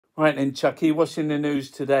Right then, Chucky, what's in the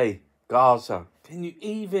news today? Gaza. Can you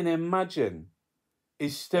even imagine?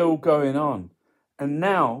 It's still going on. And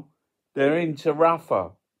now they're into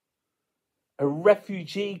Rafah, a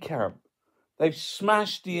refugee camp. They've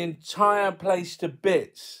smashed the entire place to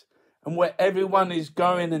bits and where everyone is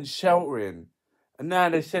going and sheltering. And now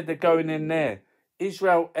they said they're going in there.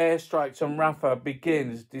 Israel airstrikes on Rafah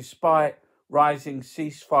begins despite rising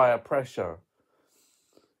ceasefire pressure.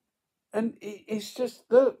 And it's just,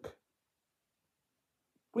 look,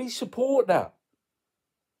 we support that.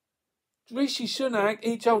 Rishi Sunak,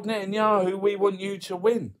 he told Netanyahu, we want you to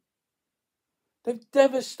win. They've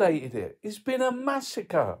devastated it. It's been a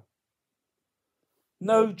massacre.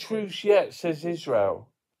 No truce yet, says Israel.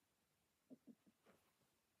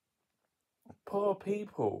 Poor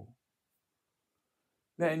people.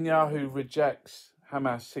 Netanyahu rejects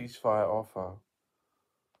Hamas ceasefire offer.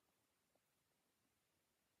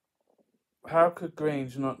 How could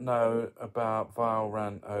Greens not know about vile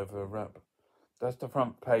rant over rap? That's the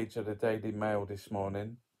front page of the Daily Mail this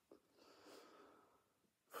morning.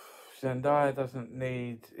 Zendaya doesn't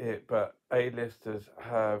need it, but A-listers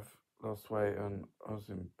have lost weight on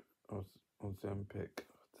Ozempic.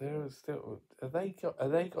 They're still. Have they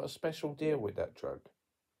got a special deal with that drug?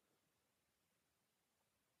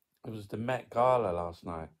 It was the Met Gala last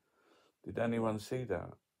night. Did anyone see that?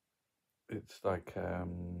 It's like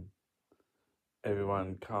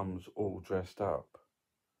everyone comes all dressed up.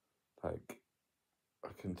 Like, I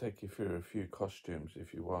can take you through a few costumes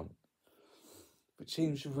if you want. It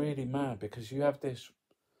seems really mad because you have this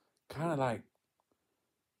kind of like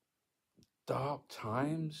dark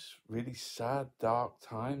times, really sad dark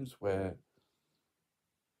times where,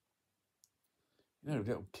 you know,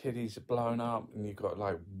 little kiddies are blown up and you've got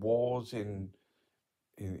like wars in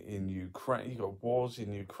Ukraine. You got wars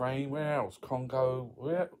in Ukraine. Where else? Congo.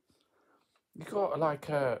 Where you got like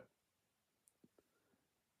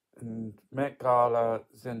and Met Gala,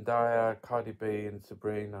 Zendaya, Cardi B, and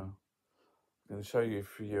Sabrina. I'm going to show you a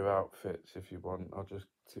few outfits if you want. I'll just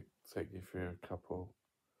take you through a couple.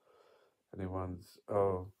 Anyone's?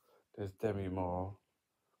 Oh, there's Demi Moore.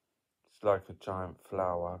 It's like a giant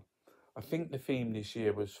flower. I think the theme this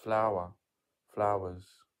year was flowers.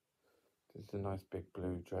 There's a nice big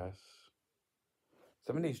blue dress.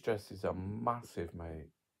 Some of these dresses are massive, mate.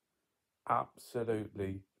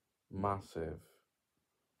 Absolutely massive.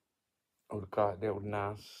 Oh, look at little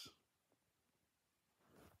Nas.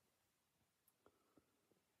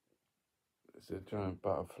 There's a giant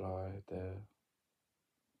butterfly there.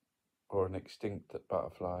 Or an extinct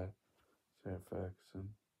butterfly. Sarah Ferguson.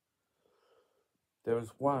 There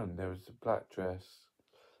was a black dress,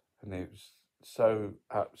 and it was so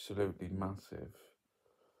absolutely massive.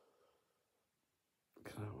 Look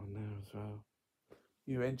at that one there as well.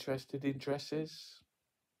 You interested in dresses?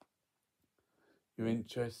 You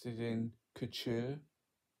interested in couture?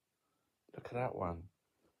 Look at that one.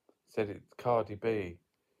 Said it's Cardi B.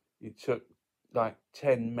 It took like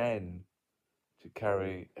 10 men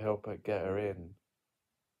to help her get her in.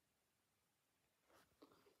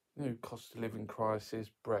 You know, cost of living crisis,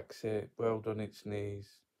 Brexit, world on its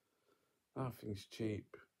knees. Nothing's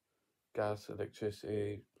cheap. Gas,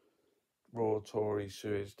 electricity, raw Tory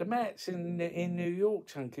sewage. The Met's in New York,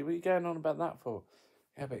 Chunky. What are you going on about that for?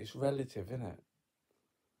 Yeah, but it's relative, isn't it?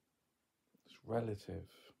 It's relative.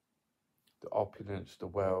 The opulence, the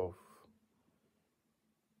wealth.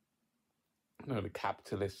 You know, the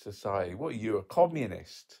capitalist society. What are you, a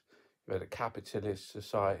communist? You're in a capitalist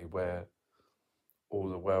society where all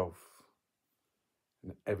the wealth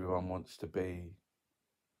and everyone wants to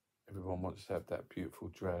have that beautiful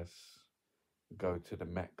dress, go to the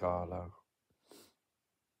Met Gala.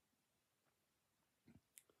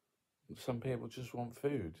 Some people just want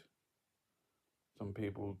food. Some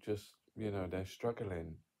people just, they're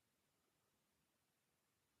struggling.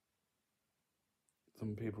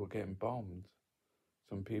 Some people are getting bombed.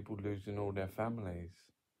 Some people losing all their families.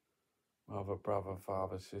 Mother, brother,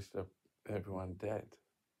 father, sister, everyone dead.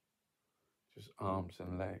 Just arms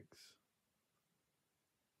and legs.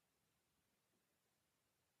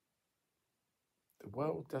 The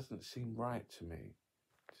world doesn't seem right to me.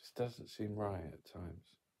 It just doesn't seem right at times.